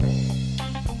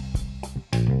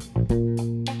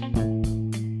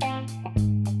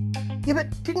Yeah,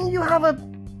 but didn't you have a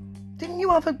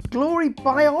Glory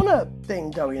by Honour thing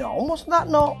going on? Wasn't that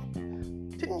not?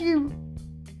 Didn't you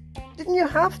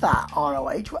have that,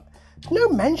 ROH? There's no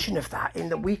mention of that in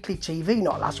the weekly TV,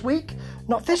 not last week,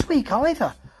 not this week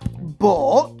either.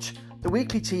 But the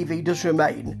weekly TV does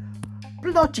remain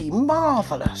bloody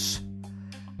marvellous.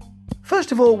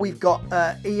 First of all, we've got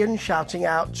Ian shouting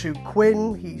out to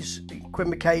Quinn.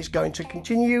 Quinn McKay's going to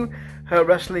continue her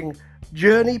wrestling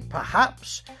journey,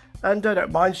 perhaps, and I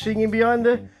don't mind seeing him behind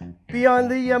the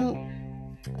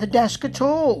desk at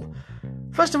all.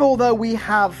 First of all, though, we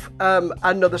have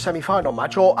another semi-final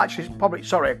match, or actually,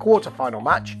 a quarter-final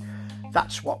match.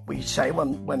 That's what we say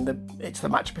when it's the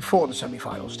match before the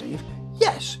semi-final, Steve.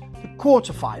 Yes, the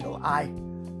quarter-final. I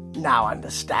now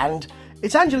understand.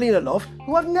 It's Angelina Love,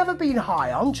 who I've never been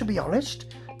high on, to be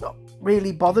honest. Not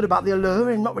really bothered about the allure,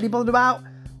 and not really bothered about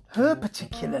her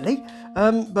particularly,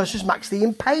 versus Max the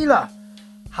Impaler.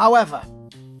 However,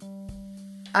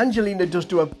 Angelina does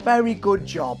do a very good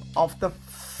job of the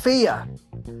fear,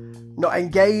 not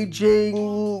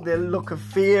engaging, the look of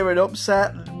fear and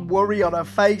upset, worry on her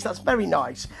face. That's very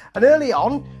nice. And early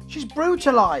on, she's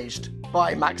brutalised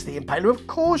by Max the Impaler. Of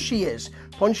course she is.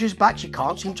 Punches back, she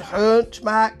can't seem to hurt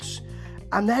Max.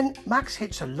 And then Max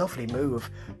hits a lovely move,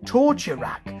 torture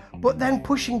rack, but then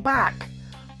pushing back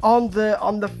on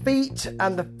the feet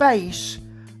and the face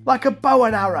like a bow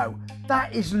and arrow.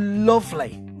 That is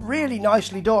lovely. Really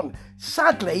nicely done.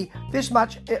 Sadly, this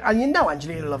match, and you know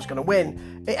Angelina Love's going to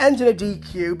win, it ends in a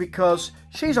DQ because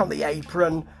she's on the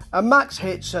apron and Max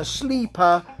hits a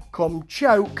sleeper come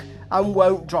choke and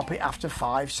won't drop it after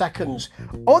 5 seconds.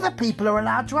 Other people are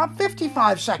allowed to have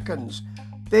 55 seconds.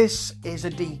 This is a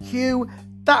DQ.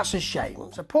 That's a shame.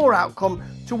 It's a poor outcome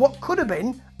to what could have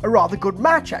been a rather good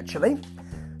match, actually.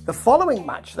 The following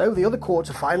match, though, the other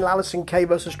quarter-final, Allysin Kay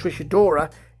versus Trish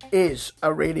Adora, is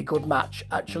a really good match,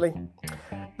 actually.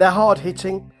 They're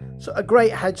hard-hitting. So a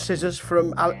great head scissors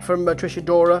from Trish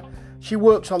Adora. She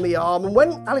works on the arm. And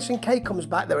when Allysin Kay comes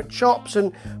back, there are chops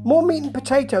and more meat and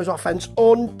potatoes offense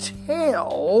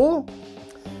until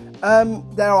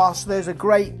there's a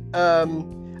great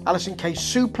Allysin Kay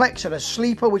suplex and a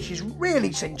sleeper, which is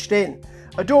really cinched in.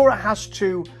 Adora has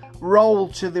to roll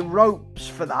to the ropes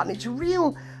for that. And it's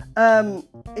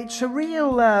a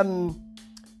real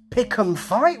pick 'em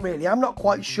fight, really. I'm not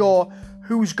quite sure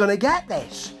who's going to get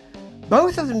this.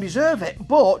 Both of them deserve it,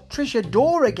 but Trish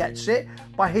Adora gets it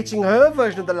by hitting her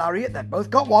version of the lariat. They've both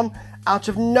got one out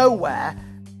of nowhere.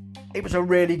 It was a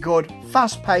really good,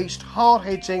 fast-paced,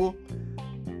 hard-hitting,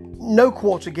 no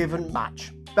quarter given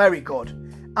match. Very good.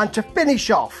 And to finish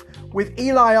off with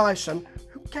Eli Isom,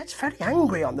 who gets very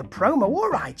angry on the promo. All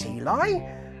right, Eli.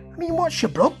 I mean, what's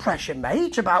your blood pressure,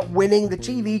 mate, about winning the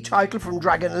TV title from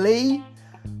Dragon Lee?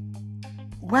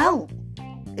 Well,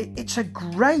 it's a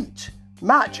great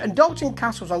match, and Dalton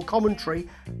Castle's on commentary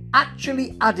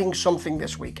actually adding something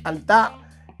this week, and that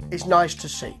is nice to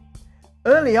see.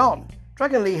 Early on,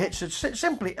 Dragon Lee hits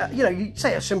simply, you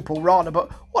say a simple Rana, but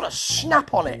what a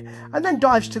snap on it, and then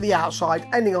dives to the outside,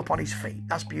 ending up on his feet.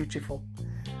 That's beautiful.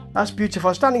 That's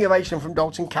beautiful. A standing ovation from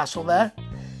Dalton Castle there.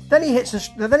 Then he hits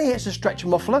a stretch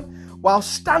muffler while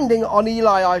standing on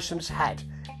Eli Isom's head.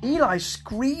 Eli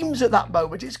screams at that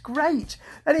moment. It's great.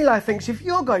 Then Eli thinks, if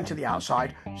you're going to the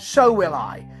outside, so will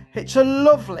I. It's a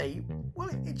lovely,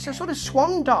 it's a sort of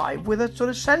swan dive with a sort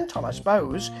of senton, I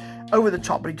suppose, over the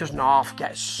top, but he doesn't half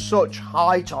get such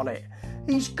height on it.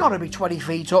 He's got to be 20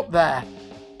 feet up there.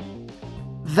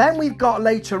 Then we've got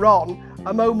later on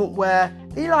a moment where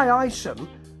Eli Isom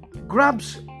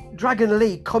grabs Dragon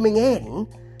Lee coming in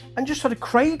and just sort of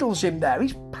cradles him there.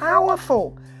 He's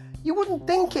powerful. You wouldn't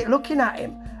think it looking at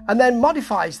him. And then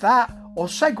modifies that or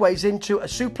segues into a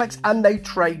suplex, and they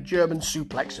trade German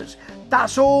suplexes.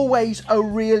 That's always a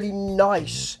really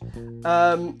nice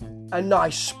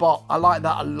spot. I like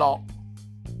that a lot.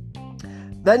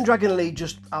 Then Dragon Lee,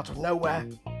 just out of nowhere,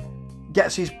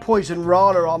 gets his poison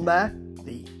Rana on there.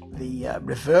 The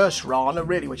reverse Rana,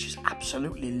 really, which is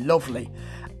absolutely lovely.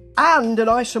 And an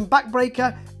Isom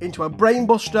backbreaker into a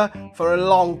brainbuster for a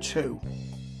long 2.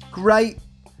 Great.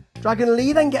 Dragon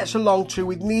Lee then gets a long 2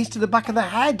 with knees to the back of the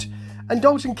head. And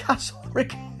Dalton Castle,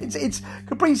 it's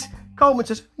Caprice Coleman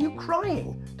says, are you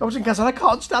crying? Dalton Castle, I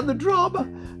can't stand the drama.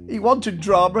 He wanted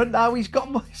drama and now he's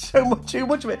got too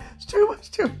much of it. It's too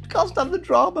much, can't stand the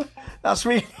drama. That's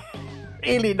really,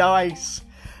 really nice.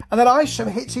 And then Isom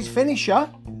hits his finisher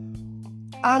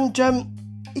and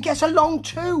he gets a long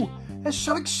 2. They're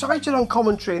so excited on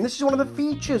commentary, and this is one of the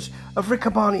features of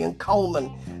Riccaboni and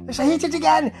Coleman. They say, hit it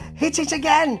again.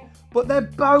 But they're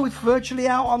both virtually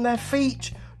out on their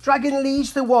feet. Dragon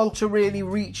Lee's the one to really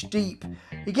reach deep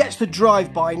He gets the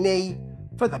drive-by knee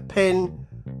for the pin.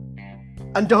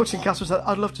 And Dalton Castle said,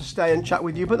 I'd love to stay and chat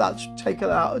with you, but that's taken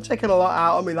a lot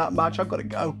out of me, that match. I've got to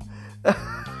go.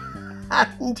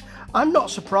 And I'm not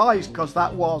surprised, because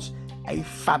that was a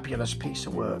fabulous piece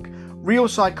of work. Real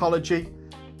psychology.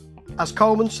 As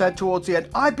Coleman said towards the end,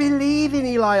 I believe in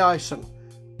Eli Isom.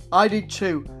 I did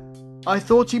too. I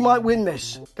thought he might win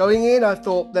this. Going in, I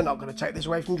thought they're not going to take this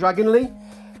away from Dragon Lee.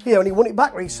 He only won it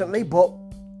back recently, but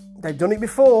they've done it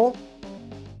before.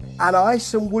 And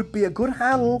Isom would be a good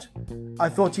hand. I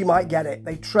thought he might get it.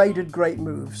 They traded great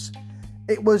moves.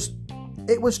 It was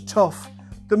tough.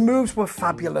 The moves were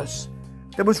fabulous.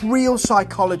 There was real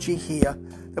psychology here.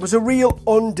 There was a real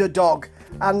underdog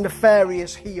and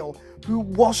nefarious heel who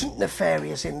wasn't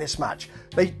nefarious in this match.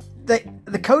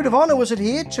 The code of honour was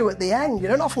adhered to at the end. You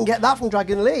don't often get that from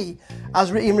Dragon Lee,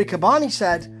 as Ian Riccaboni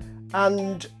said.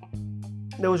 And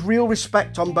there was real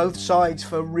respect on both sides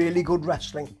for really good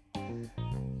wrestling.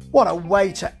 What a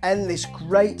way to end this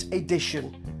great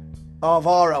edition of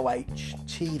ROH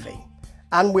TV.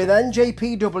 And with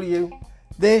NJPW,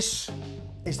 this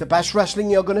is the best wrestling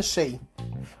you're going to see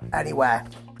anywhere.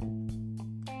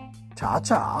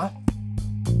 Ta-ta.